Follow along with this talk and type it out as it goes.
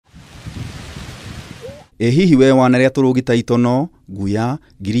hihi we wanaria turugi ta itono, nguya,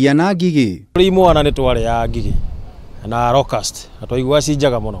 ngiria na ngigi? Ri mwana ni tware ya ngigi na locust atwaigua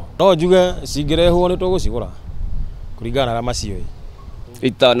cinjaga muno. No njuge cingirehwo ni tugucigura kuringana na macio.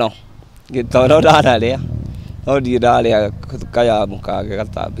 Itono ndanaria no ndi ndaria kaya mukage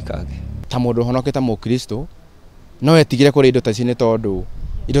gatambi kage. Ta mundu honokete mukristo no etigire kuri indo ta ici ni tondu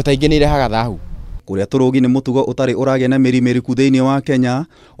indo ta ingi ni irehaga thahu. Kuria turugi ni mutugo utari uragia na mirimiriku thiini wa Kenya,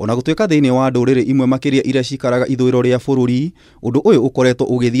 ona gutuika thiini wa nduriri imwe makiria iria cikaraga ithwiro ria bururi, undu uyu ukoretwo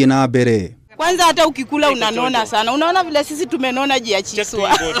ugithie na mbere. Kwanza hata ukikula unanona sana. Unaona vile sisi tumenona jia chiswa.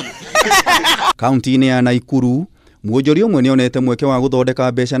 Kaunti-ini ya Naikuru, muonjori umwe nionete mweke wa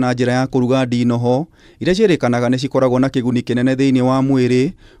guthondeka mbeca na njira ya kuruga ndinoho iria cirikanaga ni cikoragwo na kiguni kinene thiini wa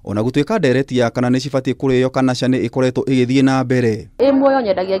mwiri, ona gutuika ndereti ya kana ni cibatie kurio kana cani ikoretwo igithie na mbere. Muoyo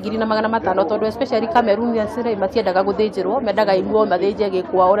nyendagia 2,500 tondu especially Cameroonian sire matiendaga guthinjirwo, mendaga iruo mathinje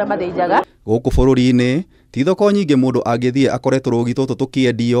gikwa uria mathinjaga. Guku bururi-ini ti thoko nyingi mundu angithie akore turugi tutu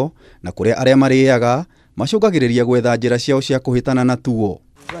tukiendio, na kuria aria mariaga macungagiriria gwetha njira ciao cia kuhitana na tuo.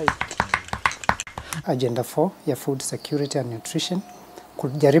 Agenda 4 ya food security and nutrition,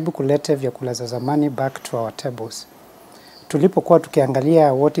 kujaribu kuleta vyakula za zamani back to our tables. Tulipokuwa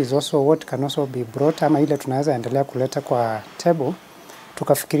tukiangalia what can also be brought ama ile tunaweza endelea kuleta kwa table,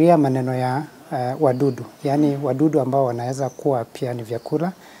 tukafikiria maneno ya wadudu, yani wadudu ambao wanaweza kuwa pia ni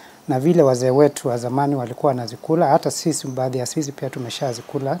vyakula, na vile wazee wetu wa zamani walikuwa wanazikula, hata sisi baadhi ya sisi pia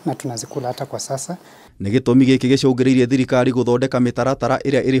tumeshazikula na tunazikula hata kwa sasa. Ni gitumi giki gicungiriirie thirikari guthondeka mitaratara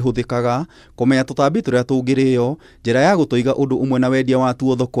iria irihuthikaga kumenya tutambi turia tungireo, njira ya gutoiga undu umwe na wendia wa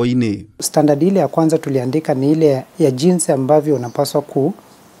tuo thoko-ini. Standard ile ya kwanza tuliandika ni ile ya jinsi ambavyo unapaswa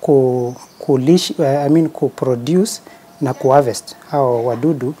kuproduce na kuharvest hao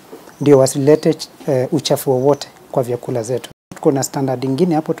wadudu ndio wasilete uchafu wowote kwa vyakula zetu. Kuna standard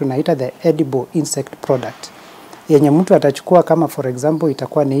nyingine hapo tunaita the edible insect product, yenye mtu atachukua kama for example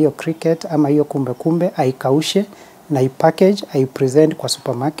itakuwa ni hiyo cricket ama hiyo kumbe aikaushe na ipackage aipresent kwa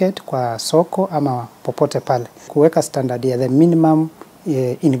supermarket, kwa soko ama popote pale. Kuweka standard ya the minimum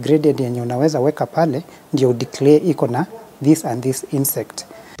ingredient yenye unaweza weka pale ndio declare iko na this and this insect.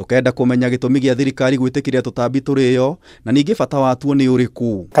 Tukenda kumenya gitumi gia thirikari gwitikiria tutambi turio na ningi bata wa tuo ni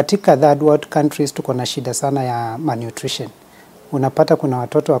uriku. Katika third world countries tuko na shida sana ya malnutrition. Unapata kuna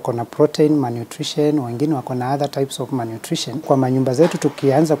watoto wako na protein malnutrition, wengine wako na other types of malnutrition. Kwa manyumba zetu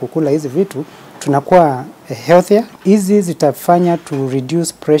tukianza kukula hizi vitu tunakuwa healthier. Hizi zitafanya to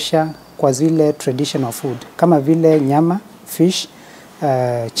reduce pressure kwa zile traditional food kama vile nyama, fish,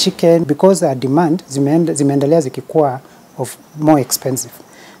 chicken, because our demand zimeendelea zikikuwa of more expensive,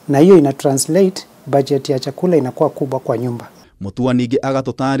 na hiyo ina translate budget ya chakula inakuwa kubwa kwa nyumba. Mutua ningi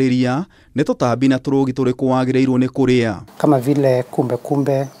agatutariria ni tutambi na turugi turiku wagireirwo ni kuria kama vile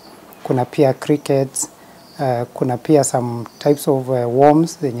kumbe, kuna pia crickets, kuna pia some types of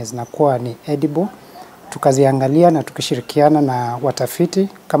worms zenye zinakuwa ni edible. Tukaziangalia na tukishirikiana na watafiti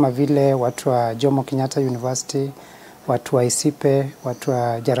kama vile watu wa Jomo Kenyatta University, watu wa Isipe, watu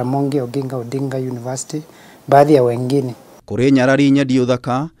wa Jaramogi Oginga Odinga University, baadhi ya wengine. Kuri nyarari nyadio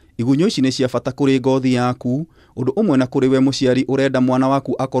thaka igunyo ici ni cia bata kuri ngothi yaku, undu umwe na kuri we muciari urenda mwana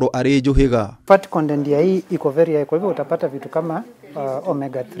waku akoro ari njuhiga. Fat content ya hii iko very high, kwa hivyo utapata vitu kama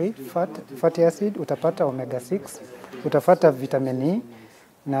omega 3 fatty acid, utapata omega 6, utapata vitamin E,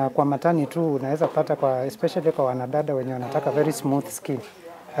 na kwa matani tu unaweza pata kwa especially kwa wanadada wenye wanataka very smooth skin.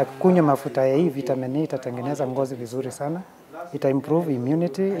 Kunywa mafuta ya hii vitamin E itatengeneza ngozi vizuri sana, ita improve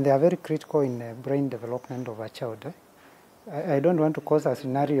immunity, and they are very critical in brain development of a child. I don't want to cause a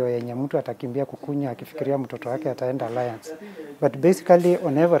scenario yenye mtu atakimbia kukunya akifikiria mtoto wake ataenda alliance, but basically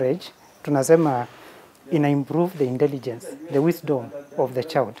on average tunasema ina improve the intelligence, the wisdom of the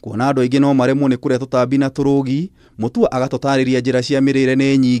child. Kuona andu aingi no maremwo ni kuria tutambi na turugi, mutua agatutariria njira cia mirire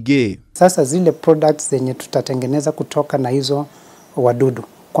ni nyingi. Sasa zile products zenye tutatengeneza kutoka na hizo wadudu,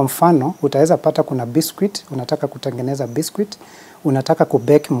 kwa mfano utaweza pata kuna biscuit, unataka kutengeneza biscuit, unataka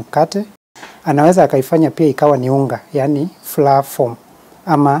kubake mkate, anaweza akaifanya pia ikawa ni unga, yani flour form,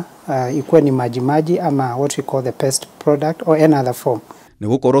 ama ikuwe ni maji ama what we call the paste product or any other form. Ni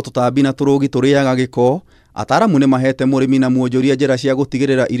gukorwo tutambi na turugi turiaga giko, ataramu ni mahete murimi na muonjoria njira cia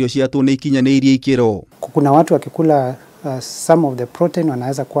gutigirira irio ciatu ni ikinyaniirie ikiro. Kuna watu wakikula some of the protein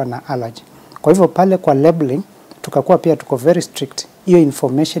wanaweza kuwa na allergy. Kwa hivyo pale kwa labeling tukakuwa pia tuko very strict, hiyo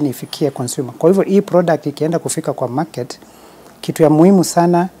information ifikie consumer. Kwa hivyo hii product ikienda kufika kwa market, kitu ya muhimu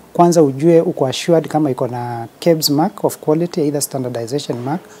sana kwanza ujue uko assured kama iko na KEBs mark of quality, either standardization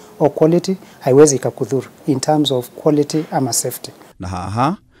mark or quality, haiwezi ikakudhuru in terms of quality ama safety. Na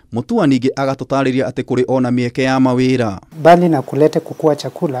haha Mutua ningĩ agatũtarĩria atĩ kũrĩ ona mĩeke ya mawĩra. Bali na kulete kukua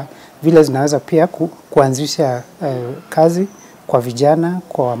chakula, vile zinaweza pia kuanzisha kazi kwa vijana,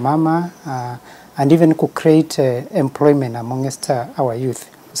 kwa wamama, and even create employment amongst our youth.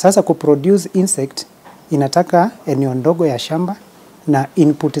 Sasa kuproduce insect inataka eneo ndogo ya shamba na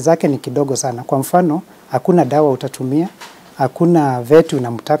input zake ni kidogo sana. Kwa mfano, hakuna dawa utatumia, hakuna vet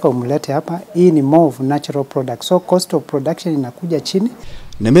unamtaka umlete hapa. Hii ni more of natural product. So cost of production inakuja chini.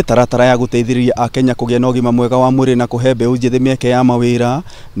 Nĩ mĩtaratara ya gũteithĩrĩria Akenya kũgĩa na ũgima mwega wa mwĩrĩ na kũhe mbeũ njĩthĩ mĩeke ya mawĩra,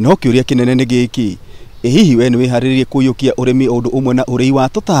 no kĩũria kĩnene nĩ gĩkĩ: hihi we nĩ wĩharĩrĩirie kũiyũkia ũrĩmi ũndũ ũmwe na ũrĩi wa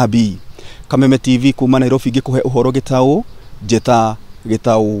tũtambi? Kameme TV kuma Nairobi ngĩkũhe ũhoro gĩtaũ, njĩta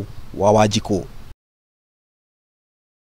Gĩtaũ wa Wanjikũ.